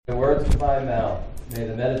words of my mouth, may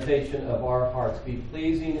the meditation of our hearts be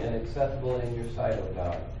pleasing and acceptable in your sight, O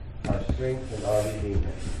God, our strength and our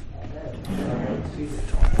Redeemer. Amen.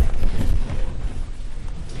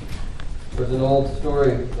 There's an old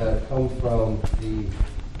story that comes from the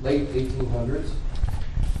late 1800s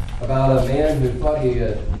about a man who thought he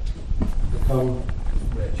had become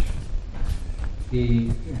rich.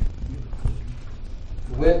 He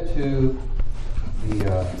went to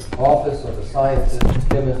the office of a scientist,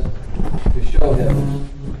 chemist, to show him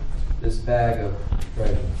this bag of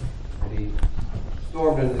treasure. And he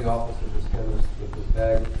stormed into the office of this chemist with this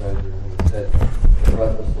bag of treasure and he said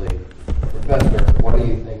breathlessly, "Professor, what do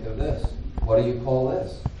you think of this? What do you call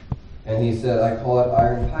this?" And he said, "I call it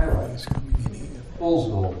iron pyrite, fool's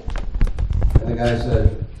gold." And the guy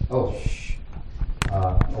said, "Oh,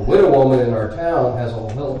 a widow woman in our town has a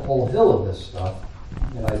whole hill of this stuff,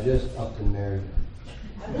 and I just upped and married her."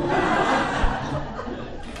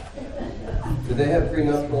 Did they have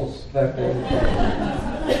prenuptials back then?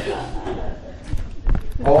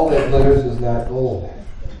 All that glitters is not gold.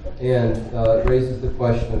 And it raises the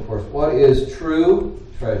question, of course, what is true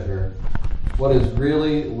treasure? What is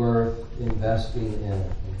really worth investing in and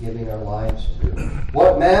giving our lives to?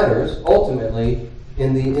 What matters ultimately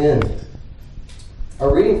in the end?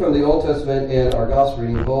 Our reading from the Old Testament and our Gospel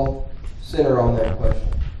reading both center on that question.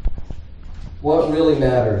 What really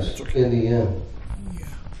matters in the end?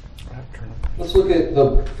 Let's look at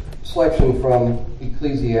the selection from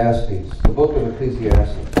Ecclesiastes, the book of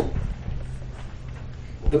Ecclesiastes.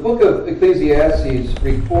 The book of Ecclesiastes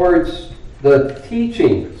records the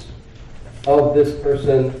teachings of this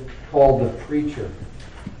person called the preacher.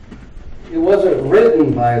 It wasn't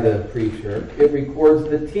written by the preacher. It records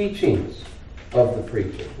the teachings of the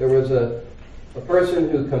preacher. There was a person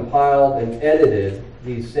who compiled and edited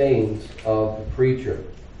these sayings of the preacher.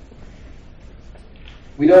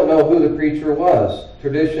 We don't know who the preacher was.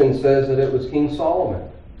 Tradition says that it was King Solomon.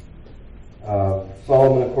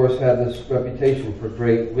 Solomon, of course, had this reputation for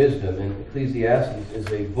great wisdom, and Ecclesiastes is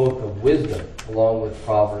a book of wisdom, along with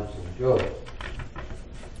Proverbs and Job.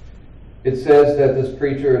 It says that this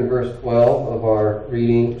preacher in verse 12 of our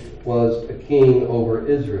reading was a king over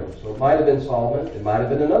Israel. So it might have been Solomon. It might have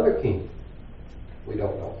been another king. We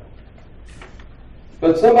don't know.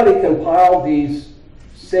 But somebody compiled these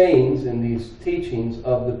sayings and these teachings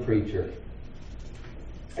of the preacher.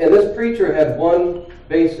 And this preacher had one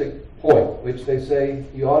basic point, which they say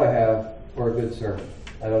you ought to have for a good sermon.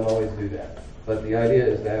 I don't always do that. But the idea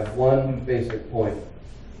is to have one basic point.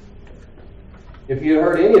 If you had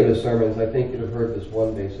heard any of his sermons, I think you'd have heard this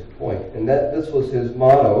one basic point. And this was his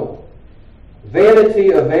motto.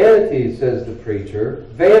 "Vanity of vanities," says the preacher.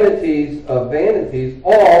 "Vanities of vanities,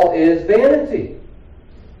 all is vanity."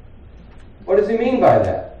 What does he mean by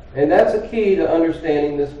that? And that's a key to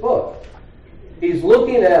understanding this book. He's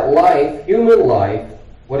looking at life, human life,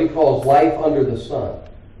 what he calls life under the sun.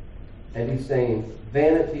 And he's saying,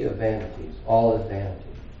 vanity of vanities, all is vanity.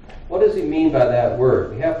 What does he mean by that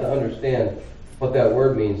word? We have to understand what that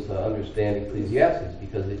word means to understand Ecclesiastes,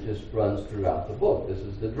 because it just runs throughout the book. This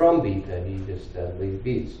is the drumbeat that he just steadily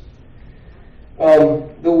beats.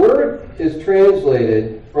 The word is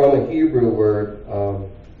translated from a Hebrew word.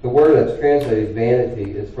 The word that's translated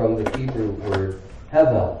vanity is from the Hebrew word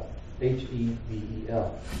hevel,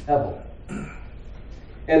 H-E-V-E-L, hevel.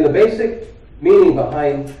 And the basic meaning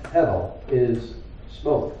behind hevel is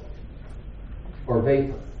smoke or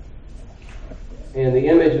vapor. And the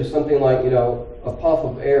image is something like, a puff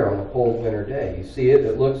of air on a cold winter day. You see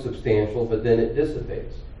it looks substantial, but then it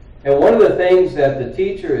dissipates. And one of the things that the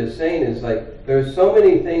teacher is saying is there's so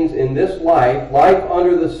many things in this life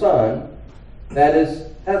under the sun, that is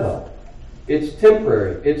hevel. It's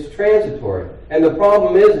temporary. It's transitory. And the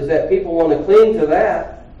problem is that people want to cling to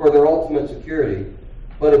that for their ultimate security,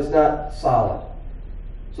 but it's not solid.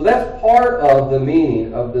 So that's part of the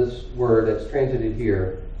meaning of this word that's translated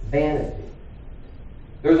here, vanity.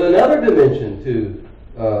 There's another dimension to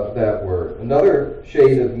that word, another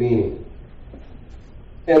shade of meaning.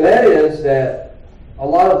 And that is that a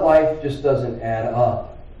lot of life just doesn't add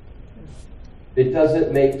up. It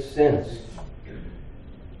doesn't make sense.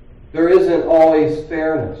 There isn't always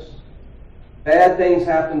fairness. Bad things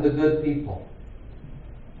happen to good people.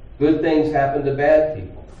 Good things happen to bad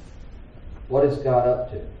people. What is God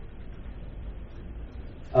up to?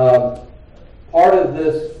 Part of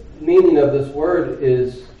this meaning of this word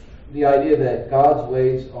is the idea that God's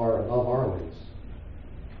ways are above our ways.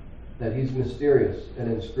 That He's mysterious and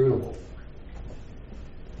inscrutable.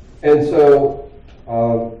 And so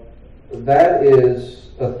that is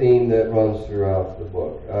a theme that runs throughout the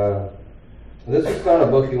book. This is not a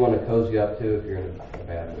book you want to cozy up to if you're in a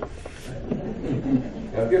bad mood.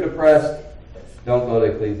 Now, if you're depressed, don't go to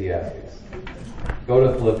Ecclesiastes. Go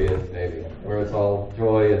to Philippians, maybe, where it's all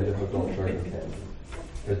joy and difficult circumstances.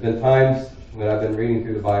 There's been times when I've been reading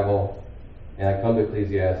through the Bible, and I come to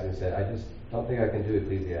Ecclesiastes and say, I just don't think I can do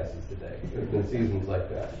Ecclesiastes today. There's been seasons like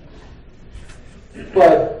that.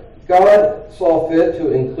 But God saw fit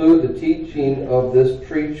to include the teaching of this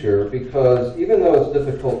preacher because even though it's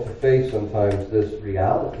difficult to face sometimes this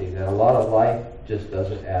reality that a lot of life just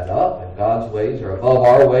doesn't add up and God's ways are above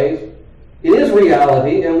our ways, it is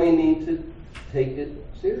reality and we need to take it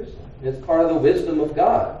seriously. It's part of the wisdom of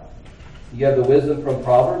God. You have the wisdom from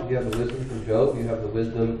Proverbs, you have the wisdom from Job, you have the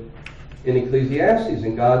wisdom in Ecclesiastes,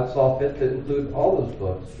 and God saw fit to include all those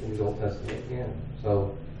books in the Old Testament canon.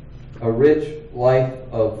 So a rich life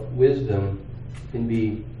of wisdom can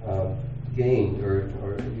be gained, or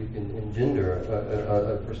you can engender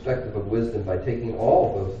a perspective of wisdom by taking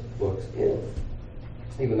all of those books in,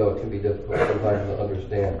 even though it can be difficult sometimes to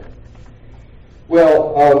understand.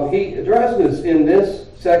 Well, he addresses in this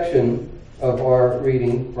section of our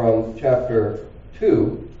reading from chapter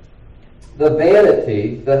 2 the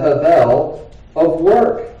vanity, the havel of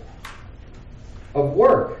work,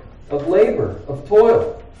 of labor, of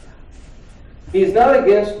toil. He's not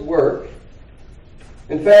against work.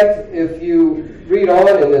 In fact, if you read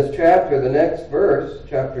on in this chapter, the next verse,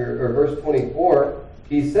 verse 24,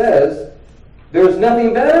 he says, there's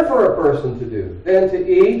nothing better for a person to do than to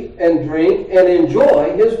eat and drink and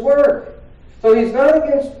enjoy his work. So he's not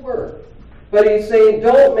against work. But he's saying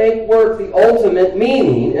don't make work the ultimate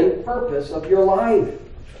meaning and purpose of your life.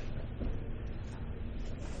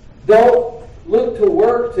 Don't look to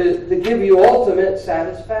work to give you ultimate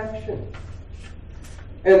satisfaction.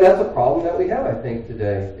 And that's a problem that we have, I think,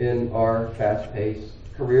 today in our fast-paced,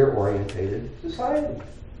 career-orientated society.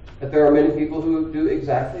 That there are many people who do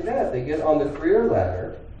exactly that. They get on the career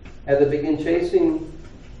ladder and they begin chasing,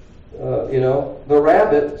 the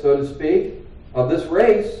rabbit, so to speak, of this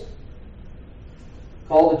race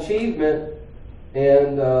called achievement,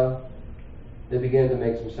 and they begin to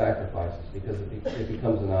make some sacrifices because it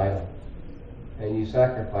becomes an idol. And you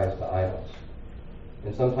sacrifice to idols.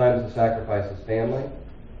 And sometimes the sacrifice is family,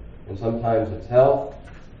 and sometimes it's health.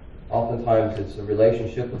 Oftentimes it's a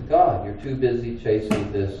relationship with God. You're too busy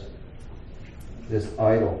chasing this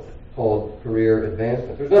idol called career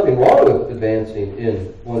advancement. There's nothing wrong with advancing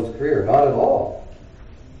in one's career, not at all.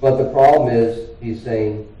 But the problem is, he's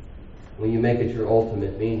saying, when you make it your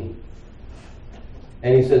ultimate meaning.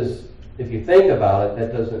 And he says, if you think about it,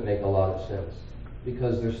 that doesn't make a lot of sense.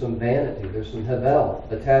 Because there's some vanity, there's some havel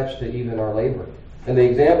attached to even our labor. And the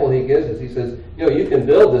example he gives is, he says, you can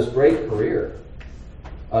build this great career.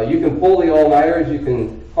 You can pull the all-nighters, you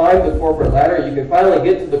can climb the corporate ladder, you can finally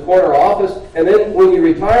get to the corner office, and then when you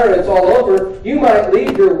retire and it's all over, you might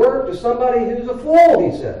leave your work to somebody who's a fool,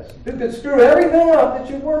 he says, who could screw everything up that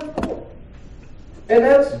you worked for. And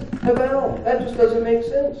that's havel. That just doesn't make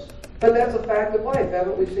sense. But that's a fact of life.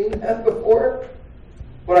 Haven't we seen that before?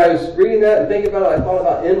 When I was reading that and thinking about it, I thought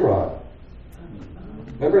about Enron.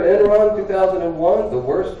 Remember Enron 2001, the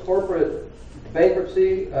worst corporate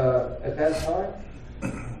bankruptcy at that time?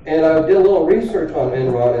 And I did a little research on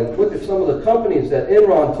Enron and looked at some of the companies that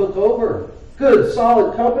Enron took over. Good,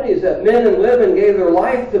 solid companies that men and women gave their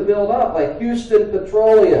life to build up, like Houston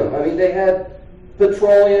Petroleum. I mean, they had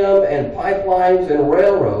petroleum and pipelines and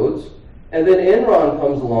railroads, and then Enron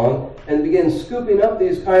comes along and begins scooping up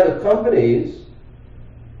these kind of companies,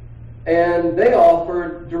 and they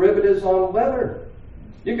offered derivatives on weather.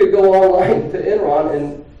 You could go online to Enron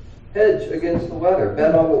and hedge against the weather,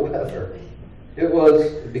 bet on the weather.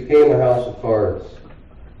 It became a house of cards.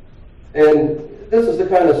 And this is the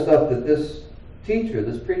kind of stuff that this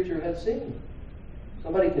preacher had seen.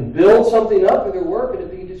 Somebody can build something up with their work and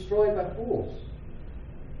it be destroyed by fools.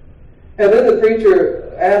 And then the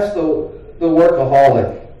preacher asked the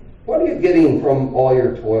workaholic, what are you getting from all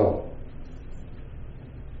your toil?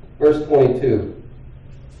 Verse 22,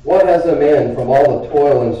 what has a man from all the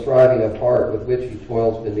toil and striving of heart with which he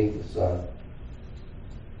toils beneath the sun?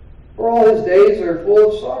 For all his days are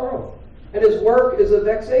full of sorrow, and his work is a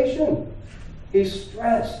vexation. He's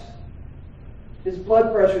stressed. His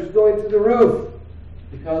blood pressure is going through the roof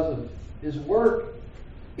because of his work.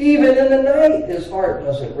 Even in the night, his heart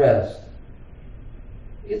doesn't rest.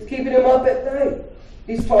 It's keeping him up at night.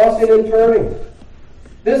 He's tossing and turning.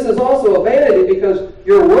 This is also a vanity because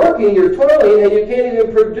you're working, you're toiling, and you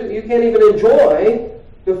can't even enjoy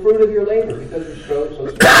the fruit of your labor because you're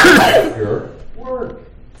so stressed about your work.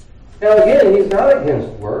 Now again, he's not against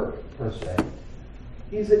work per se.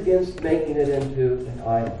 He's against making it into an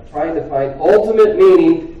idol, trying to find ultimate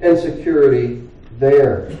meaning and security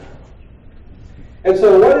there. And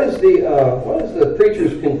so what is the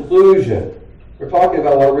preacher's conclusion? We're talking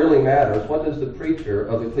about what really matters. What does the preacher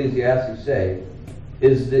of Ecclesiastes say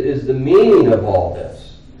is the meaning of all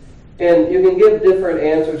this? And you can give different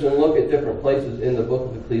answers and look at different places in the book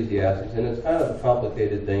of Ecclesiastes, and it's kind of a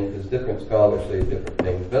complicated thing because different scholars say different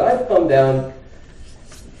things. But I've come down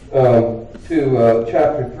to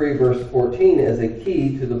chapter 3, verse 14 as a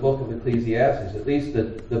key to the book of Ecclesiastes, at least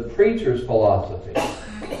the preacher's philosophy.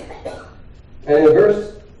 And in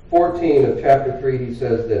verse 14 of chapter 3, he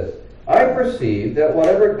says this, I perceive that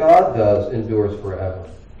whatever God does endures forever.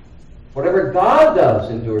 Whatever God does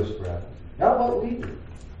endures forever. Not what we do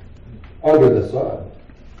under the sun.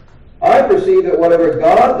 I perceive that whatever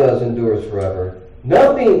God does endures forever.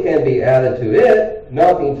 Nothing can be added to it,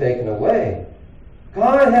 nothing taken away.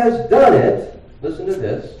 God has done it. Listen to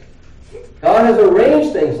this. God has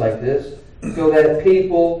arranged things like this so that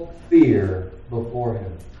people fear before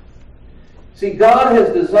him. See, God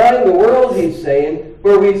has designed the world, he's saying,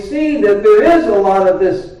 where we see that there is a lot of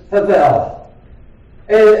this havel.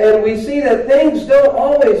 And we see that things don't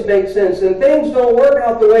always make sense, and things don't work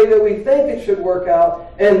out the way that we think it should work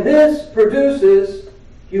out. And this produces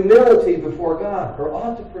humility before God, or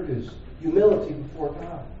ought to produce humility before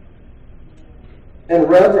God. And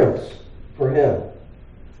reverence for him.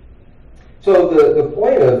 So the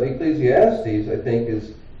point of Ecclesiastes, I think,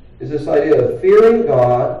 is this idea of fearing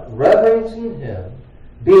God, reverencing him,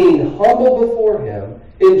 being humble before him.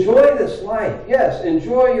 Enjoy this life. Yes,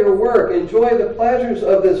 enjoy your work. Enjoy the pleasures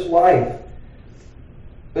of this life.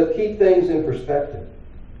 But keep things in perspective.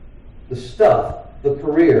 The stuff, the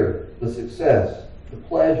career, the success, the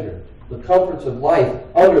pleasure, the comforts of life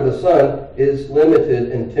under the sun is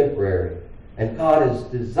limited and temporary. And God has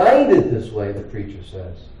designed it this way, the preacher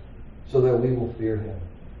says, so that we will fear him.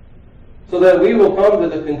 So that we will come to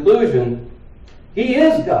the conclusion, he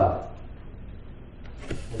is God,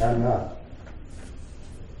 and I'm not.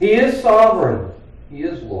 He is sovereign. He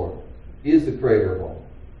is Lord. He is the creator of all.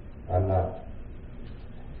 I'm not.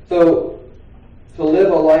 So, to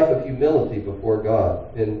live a life of humility before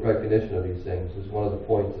God in recognition of these things is one of the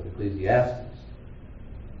points of Ecclesiastes.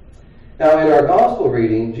 Now, in our gospel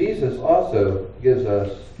reading, Jesus also gives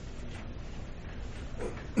us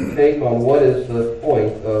a take on what is the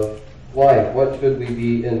point of life. What should we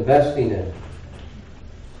be investing in?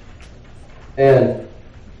 And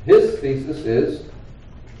his thesis is,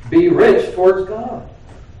 be rich towards God.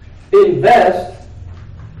 Invest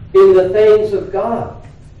in the things of God.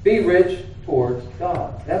 Be rich towards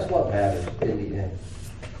God. That's what matters in the end.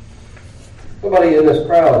 Somebody in this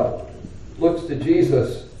crowd looks to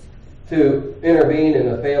Jesus to intervene in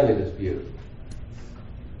a family dispute.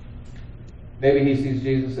 Maybe he sees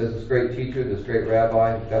Jesus as this great teacher, this great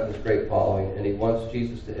rabbi, he's got this great following, and he wants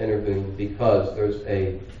Jesus to intervene because there's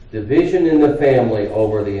a division in the family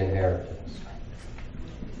over the inheritance.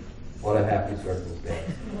 What a happy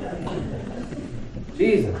circumstance.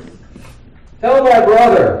 Jesus, tell my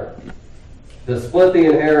brother to split the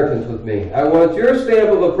inheritance with me. I want your stamp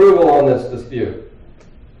of approval on this dispute.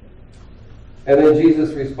 And then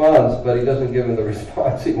Jesus responds, but he doesn't give him the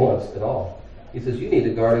response he wants at all. He says, you need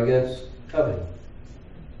to guard against coveting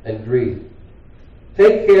and greed.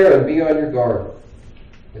 Take care and be on your guard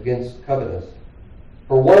against covetousness.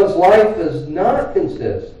 For one's life does not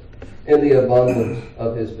consist in the abundance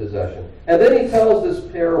of his possession. And then he tells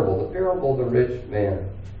this parable, the parable of the rich man.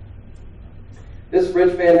 This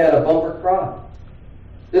rich man had a bumper crop.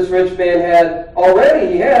 This rich man had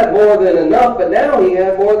more than enough, but now he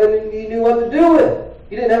had more than he knew what to do with.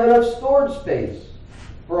 He didn't have enough storage space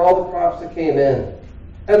for all the crops that came in.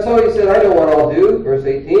 And so he said, I know what I'll do. Verse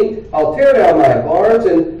 18, I'll tear down my barns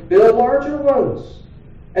and build larger ones.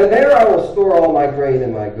 And there I will store all my grain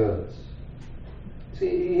and my goods.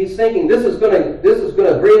 See, he's thinking this is going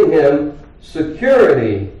to bring him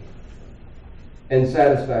security and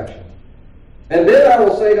satisfaction. And then I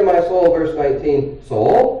will say to my soul, verse 19,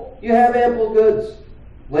 soul, you have ample goods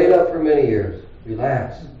laid up for many years.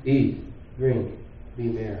 Relax, eat, drink, be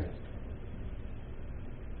merry.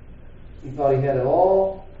 He thought he had it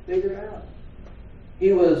all figured out.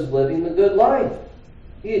 He was living the good life.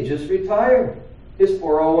 He had just retired. His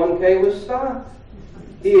 401k was stocked.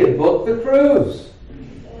 He had booked the cruise.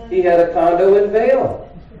 He had a condo in Vail.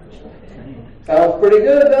 Sounds pretty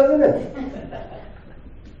good, doesn't it?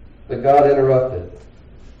 But God interrupted.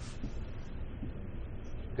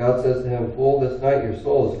 God says to him, fool, this night your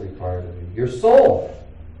soul is required of you. Your soul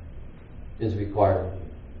is required of you.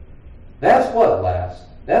 That's what lasts.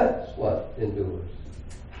 That's what endures.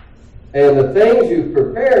 And the things you've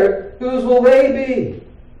prepared, whose will they be?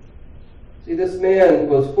 See, this man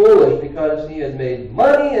was foolish because he had made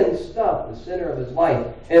money and stuff the center of his life.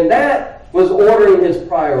 And that was ordering his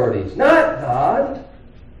priorities, not God.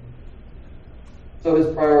 So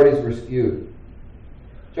his priorities were skewed.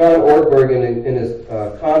 John Ortberg, in his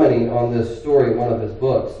commenting on this story, one of his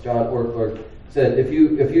books, John Ortberg said, if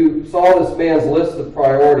you saw this man's list of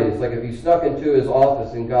priorities, like if you snuck into his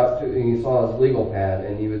office and you saw his legal pad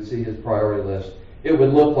and you would see his priority list, it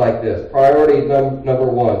would look like this. Priority number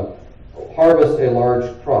 1, harvest a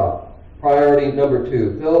large crop. Priority number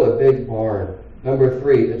 2, build a big barn. Number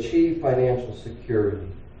 3, achieve financial security.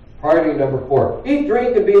 Priority number 4, eat,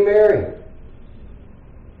 drink, and be merry.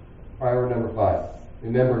 Priority number 5,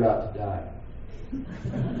 remember not to die.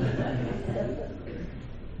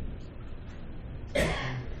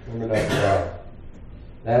 Remember not to die.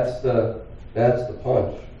 That's the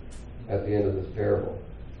punch at the end of this parable.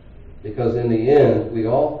 Because in the end, we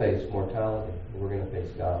all face mortality. We're going to face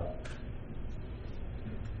God.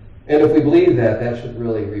 And if we believe that, that should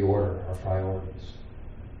really reorder our priorities.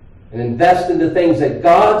 And invest in the things that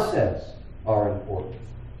God says are important.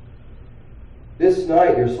 This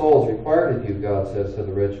night your soul is required of you, God says to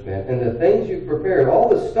the rich man. And the things you've prepared, all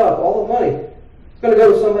the stuff, all the money, it's going to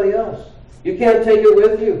go to somebody else. You can't take it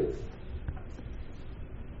with you.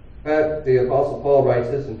 In fact, the Apostle Paul writes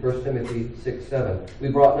this in 1 Timothy 6:7. We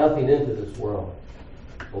brought nothing into this world,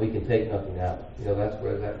 but we can take nothing out. You know, that's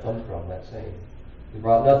where that comes from, that saying. We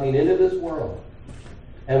brought nothing into this world,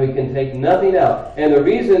 and we can take nothing out. And the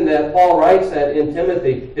reason that Paul writes that in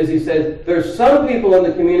Timothy is he says, there's some people in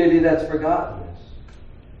the community that's forgotten this.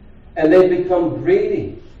 And they've become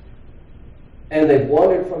greedy. And they've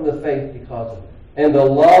wandered from the faith because of it. And the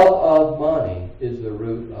love of money is the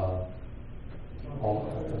root of all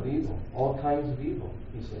kinds of evil. All kinds of evil,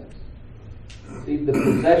 he says. See, the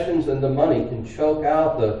possessions and the money can choke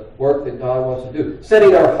out the work that God wants to do.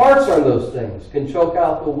 Setting our hearts on those things can choke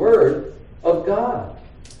out the word of God.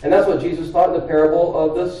 And that's what Jesus taught in the parable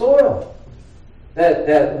of the soil.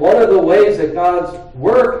 That one of the ways that God's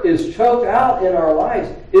work is choked out in our lives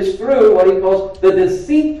is through what he calls the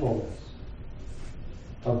deceitfulness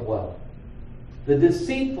of wealth. The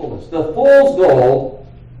deceitfulness, the fool's gold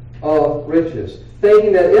of riches.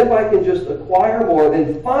 Thinking that if I can just acquire more,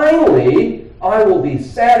 then finally I will be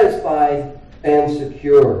satisfied and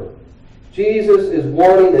secure. Jesus is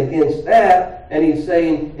warning against that, and he's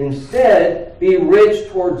saying, instead, be rich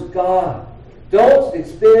towards God. Don't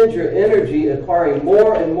expend your energy acquiring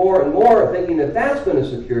more and more and more, thinking that that's going to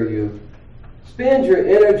secure you. Spend your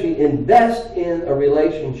energy, invest in a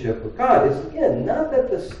relationship with God. It's, again, not that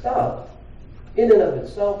the stuff in and of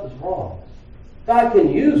itself is wrong. God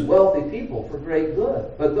can use wealthy people for great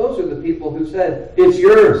good. But those are the people who said, it's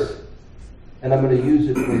yours, and I'm going to use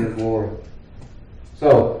it for your glory.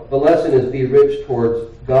 So, the lesson is be rich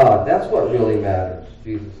towards God. That's what really matters,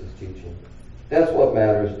 Jesus is teaching. That's what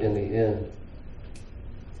matters in the end.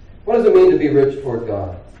 What does it mean to be rich toward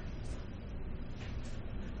God?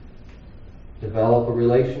 Develop a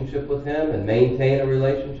relationship with him and maintain a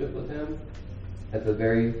relationship with him at the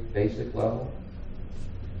very basic level.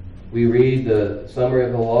 We read the summary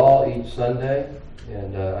of the law each Sunday,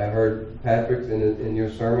 and I heard Patrick's in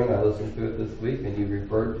your sermon. I listened to it this week, and you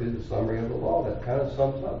referred to the summary of the law. That kind of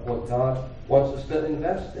sums up what God wants us to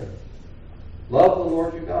invest in. Love the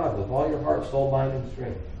Lord your God with all your heart, soul, mind, and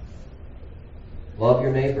strength. Love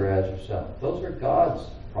your neighbor as yourself. Those are God's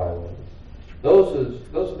priorities. Those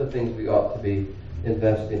are the things we ought to be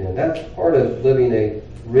investing in. That's part of living a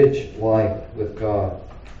rich life with God.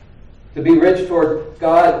 To be rich toward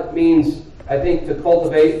God means, I think, to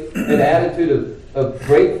cultivate an attitude of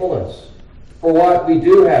gratefulness for what we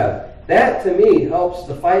do have. That, to me, helps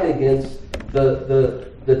to fight against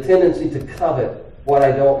the tendency to covet what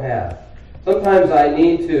I don't have. Sometimes I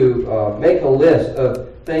need to make a list of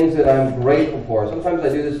things that I'm grateful for. Sometimes I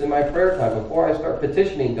do this in my prayer time. Before I start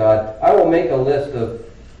petitioning God, I will make a list of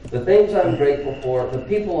the things I'm grateful for, the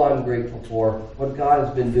people I'm grateful for, what God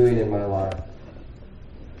has been doing in my life.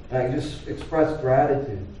 And I just express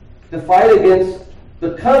gratitude. To fight against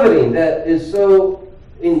the coveting that is so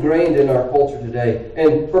ingrained in our culture today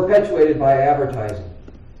and perpetuated by advertising.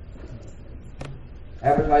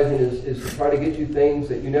 Advertising is to try to get you things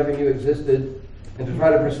that you never knew existed and to try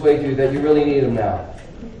to persuade you that you really need them now.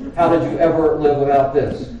 How did you ever live without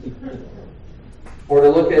this? Or to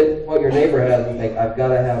look at what your neighbor has and think, I've got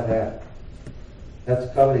to have that.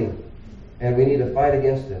 That's coveting. And we need to fight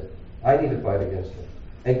against it. I need to fight against it.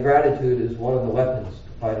 And gratitude is one of the weapons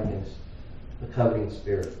to fight against the coveting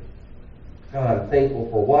spirit. God, I'm thankful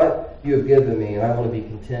for what you have given me, and I want to be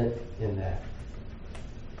content in that.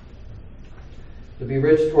 To be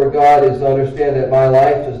rich toward God is to understand that my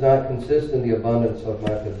life does not consist in the abundance of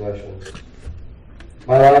my possessions.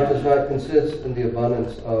 My life does not consist in the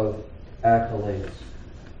abundance of accolades.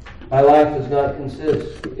 My life does not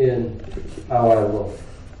consist in how I look.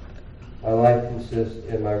 My life consists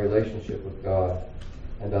in my relationship with God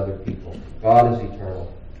and other people. God is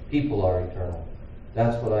eternal. People are eternal.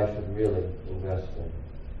 That's what I should really invest in.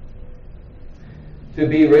 To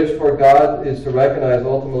be rich toward God is to recognize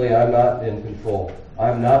ultimately I'm not in control.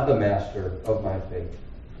 I'm not the master of my fate.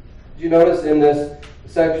 Did you notice in this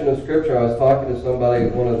section of Scripture, I was talking to somebody,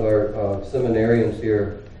 one of our seminarians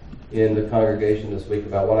here in the congregation this week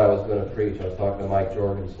about what I was going to preach. I was talking to Mike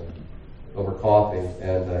Jorgensen over coffee,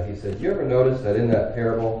 and he said, you ever notice that in that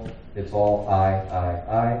parable, it's all I.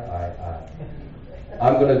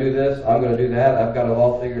 I'm going to do this, I'm going to do that, I've got it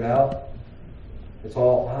all figured out. It's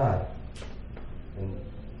all I. And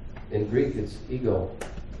in Greek, it's ego.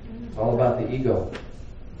 It's all about the ego.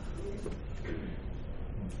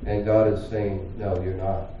 And God is saying, no, you're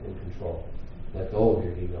not in control. Let go of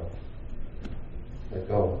your ego. Let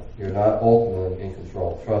go. You're not ultimately in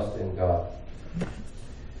control. Trust in God.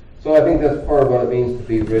 So I think that's part of what it means to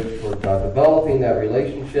be rich toward God. Developing that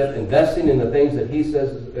relationship, investing in the things that He says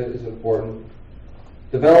is important.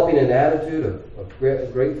 Developing an attitude of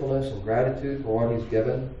gratefulness and gratitude for what He's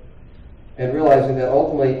given. And realizing that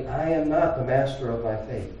ultimately I am not the master of my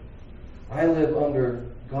fate. I live under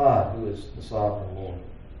God, who is the sovereign Lord.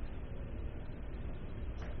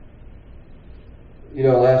 You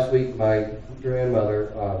know, last week my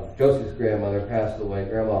grandmother, Josie's grandmother, passed away,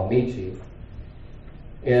 Grandma Michi.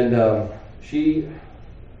 And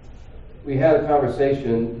we had a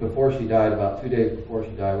conversation before she died, about 2 days before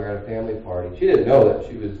she died. We were at a family party. She didn't know that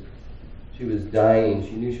she was dying.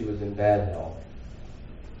 She knew she was in bad health.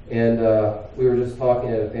 And we were just talking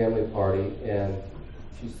at a family party, and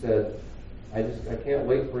she said, I can't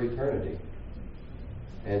wait for eternity.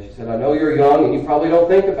 And she said, I know you're young and you probably don't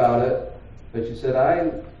think about it, but she said,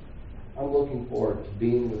 I'm looking forward to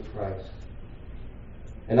being with Christ.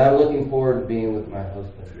 And I'm looking forward to being with my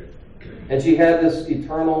husband. And she had this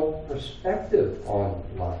eternal perspective on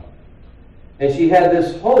life. And she had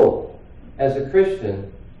this hope as a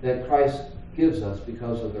Christian that Christ gives us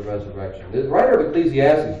because of the resurrection. The writer of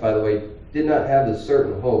Ecclesiastes, by the way, did not have this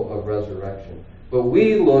certain hope of resurrection. But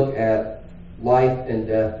we look at life and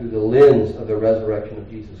death through the lens of the resurrection of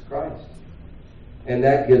Jesus Christ. And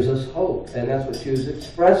that gives us hope. And that's what she was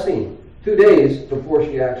expressing 2 days before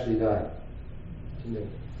she actually died to me.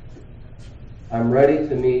 I'm ready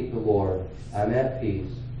to meet the Lord. I'm at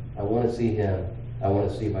peace. I want to see Him. I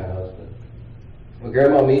want to see my husband. Well,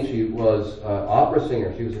 Grandma Michi was an opera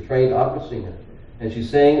singer. She was a trained opera singer. And she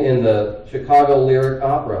sang in the Chicago Lyric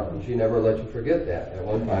Opera. And she never let you forget that. At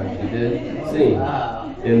one time she did sing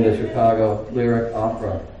in the Chicago Lyric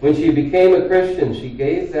Opera. When she became a Christian, she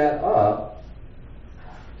gave that up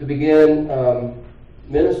to begin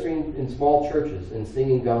ministering in small churches and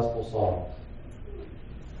singing gospel songs.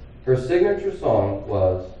 Her signature song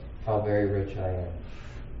was, How Very Rich I Am.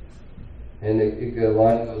 And the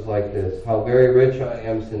line goes like this: How very rich I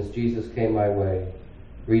am since Jesus came my way,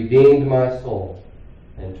 redeemed my soul,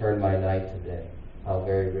 and turned my night to day. How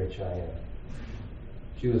very rich I am.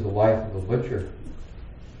 She was the wife of a butcher.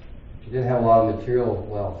 She didn't have a lot of material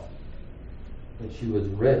wealth, but she was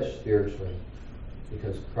rich spiritually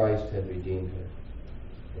because Christ had redeemed her.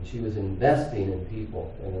 And she was investing in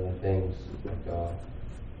people and in the things of God.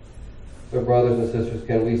 So brothers and sisters,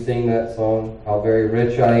 can we sing that song, How Very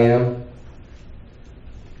Rich I Am,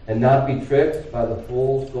 and not be tricked by the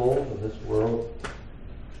fool's gold of this world?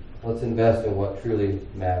 Let's invest in what truly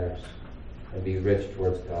matters and be rich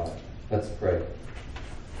towards God. Let's pray.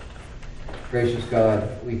 Gracious God,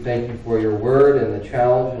 we thank you for your word and the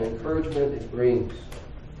challenge and encouragement it brings.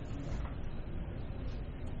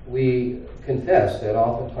 We confess that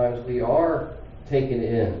oftentimes we are taken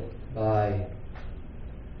in by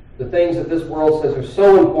the things that this world says are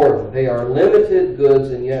so important. They are limited goods,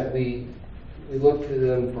 and yet we look to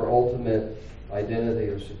them for ultimate identity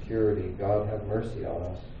or security. God, have mercy on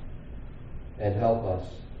us and help us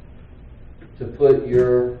to put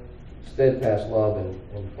your steadfast love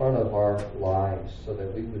in front of our lives so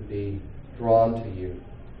that we would be drawn to you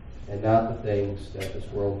and not the things that this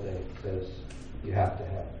world says you have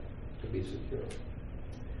to be secure.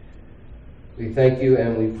 We thank you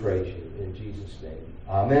and we praise you in Jesus' name.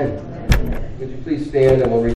 Amen. Amen. Would you please stand and we'll read